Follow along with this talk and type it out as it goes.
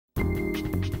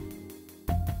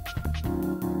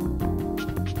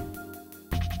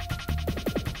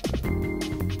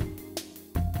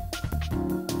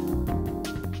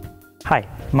Hi,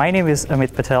 my name is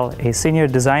Amit Patel, a senior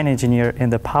design engineer in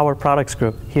the Power Products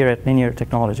Group here at Linear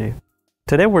Technology.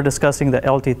 Today we're discussing the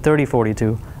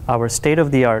LT3042, our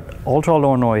state-of-the-art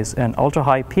ultra-low noise and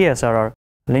ultra-high PSRR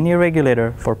linear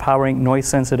regulator for powering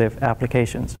noise-sensitive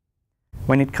applications.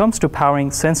 When it comes to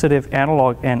powering sensitive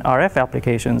analog and RF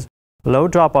applications, low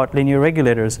dropout linear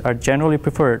regulators are generally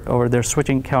preferred over their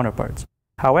switching counterparts.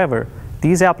 However,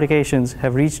 these applications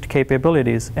have reached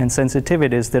capabilities and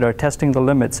sensitivities that are testing the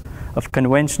limits of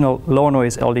conventional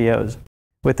low-noise LDOs.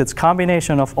 With its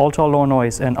combination of ultra-low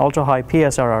noise and ultra-high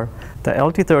PSRR, the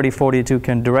LT3042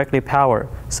 can directly power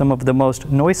some of the most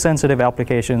noise-sensitive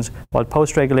applications while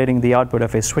post-regulating the output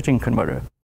of a switching converter,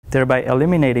 thereby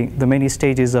eliminating the many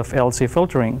stages of LC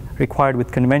filtering required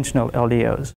with conventional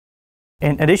LDOs.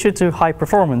 In addition to high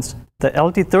performance, the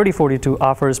LT3042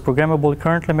 offers programmable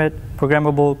current limit,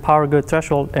 programmable power good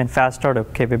threshold, and fast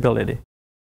startup capability.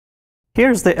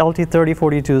 Here's the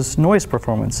LT3042's noise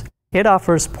performance. It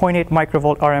offers 0.8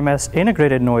 microvolt RMS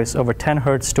integrated noise over 10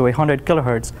 Hz to 100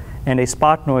 kHz and a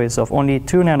spot noise of only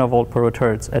 2 nanovolt per root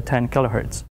Hz at 10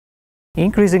 kHz.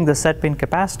 Increasing the set pin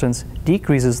capacitance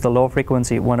decreases the low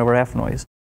frequency 1/f noise.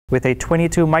 With a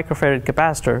 22 microfarad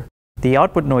capacitor, the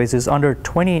output noise is under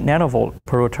 20 nanovolt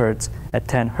per root Hz at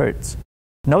 10 Hz.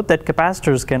 Note that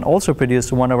capacitors can also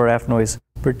produce 1/f noise,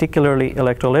 particularly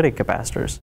electrolytic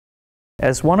capacitors.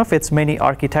 As one of its many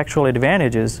architectural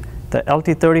advantages, the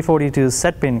LT3042's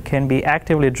set pin can be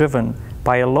actively driven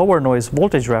by a lower noise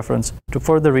voltage reference to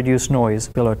further reduce noise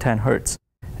below 10 Hz.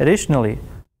 Additionally,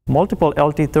 multiple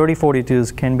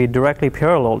LT3042s can be directly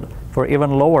paralleled for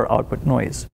even lower output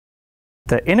noise.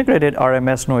 The integrated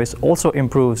RMS noise also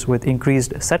improves with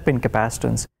increased set pin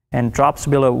capacitance and drops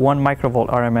below 1 microvolt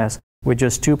RMS with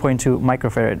just 2.2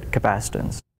 microfarad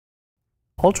capacitance.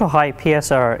 Ultra-high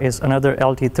PSRR is another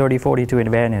LT3042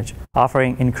 advantage,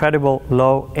 offering incredible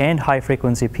low and high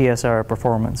frequency PSRR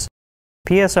performance.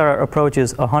 PSRR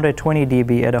approaches 120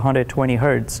 dB at 120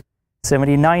 Hz,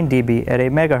 79 dB at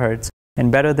 8 MHz,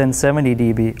 and better than 70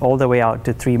 dB all the way out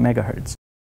to 3 MHz.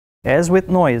 As with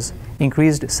noise,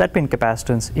 increased set pin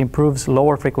capacitance improves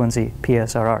lower frequency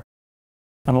PSRR.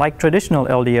 Unlike traditional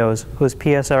LDOs, whose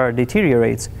PSRR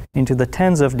deteriorates into the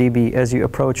tens of dB as you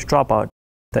approach dropout,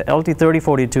 the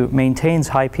LT3042 maintains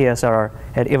high PSRR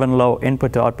at even low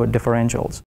input-to-output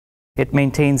differentials. It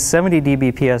maintains 70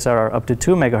 dB PSRR up to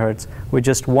 2 MHz with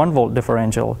just 1 volt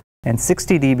differential and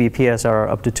 60 dB PSRR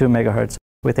up to 2 MHz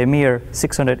with a mere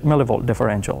 600 millivolt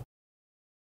differential.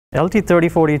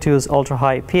 LT3042's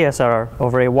ultra-high PSRR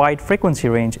over a wide frequency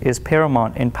range is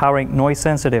paramount in powering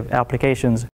noise-sensitive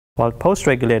applications while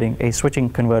post-regulating a switching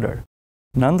converter.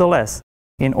 Nonetheless,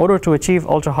 in order to achieve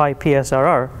ultra-high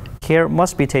PSRR, care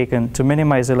must be taken to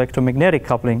minimize electromagnetic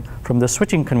coupling from the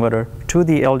switching converter to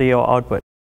the LDO output.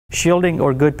 Shielding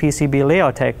or good PCB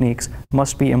layout techniques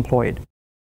must be employed.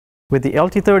 With the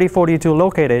LT3042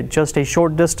 located just a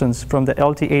short distance from the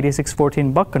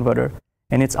LT8614 buck converter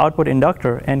and its output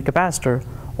inductor and capacitor,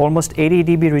 almost 80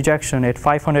 dB rejection at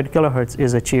 500 kHz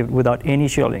is achieved without any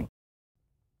shielding.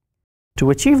 To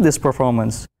achieve this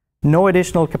performance, no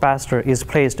additional capacitor is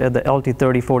placed at the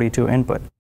LT3042 input.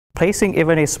 Placing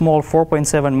even a small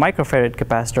 4.7 microfarad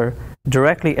capacitor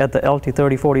directly at the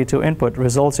LT3042 input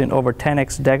results in over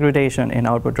 10x degradation in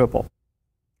output ripple.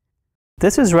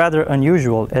 This is rather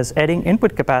unusual, as adding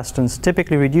input capacitance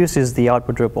typically reduces the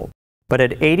output ripple. But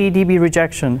at 80 dB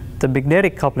rejection, the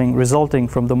magnetic coupling resulting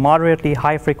from the moderately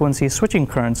high-frequency switching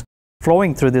currents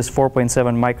flowing through this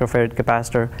 4.7 microfarad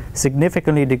capacitor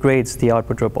significantly degrades the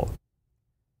output ripple.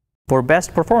 For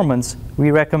best performance,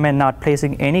 we recommend not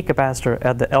placing any capacitor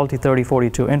at the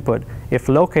LT3042 input if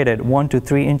located 1 to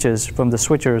 3 inches from the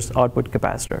switcher's output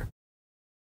capacitor.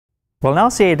 We'll now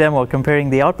see a demo comparing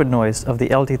the output noise of the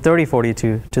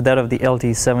LT3042 to that of the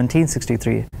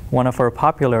LT1763, one of our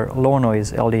popular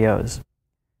low-noise LDOs.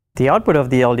 The output of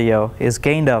the LDO is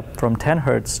gained up from 10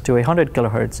 Hz to 100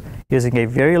 kHz using a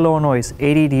very low-noise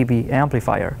 80 dB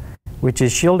amplifier, which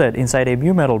is shielded inside a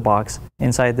mu-metal box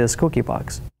inside this cookie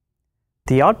box.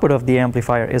 The output of the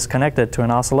amplifier is connected to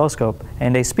an oscilloscope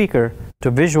and a speaker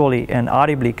to visually and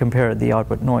audibly compare the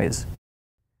output noise.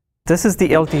 This is the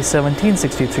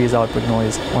LT1763's output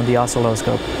noise on the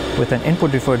oscilloscope with an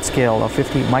input-deferred scale of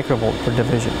 50 microvolt per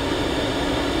division.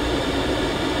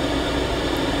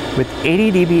 With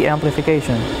 80 dB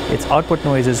amplification, its output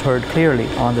noise is heard clearly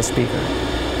on the speaker.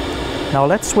 Now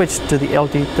let's switch to the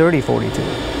LT3042.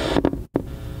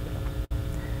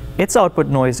 Its output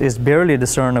noise is barely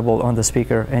discernible on the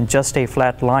speaker and just a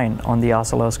flat line on the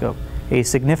oscilloscope, a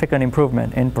significant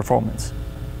improvement in performance.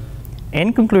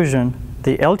 In conclusion,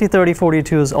 The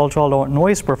LT3042's ultra-low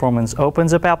noise performance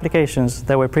opens up applications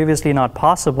that were previously not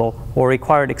possible or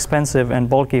required expensive and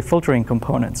bulky filtering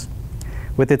components.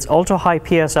 With its ultra-high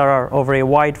PSRR over a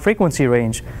wide frequency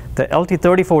range, the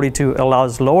LT3042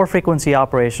 allows lower frequency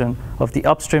operation of the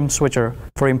upstream switcher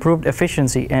for improved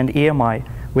efficiency and EMI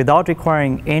without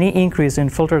requiring any increase in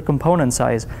filter component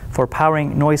size for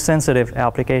powering noise-sensitive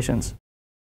applications.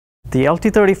 The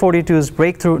LT3042's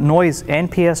breakthrough noise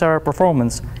and PSRR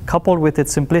performance, coupled with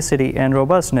its simplicity and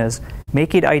robustness,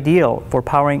 make it ideal for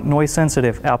powering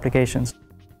noise-sensitive applications.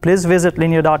 Please visit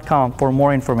linear.com for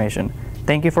more information.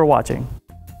 Thank you for watching.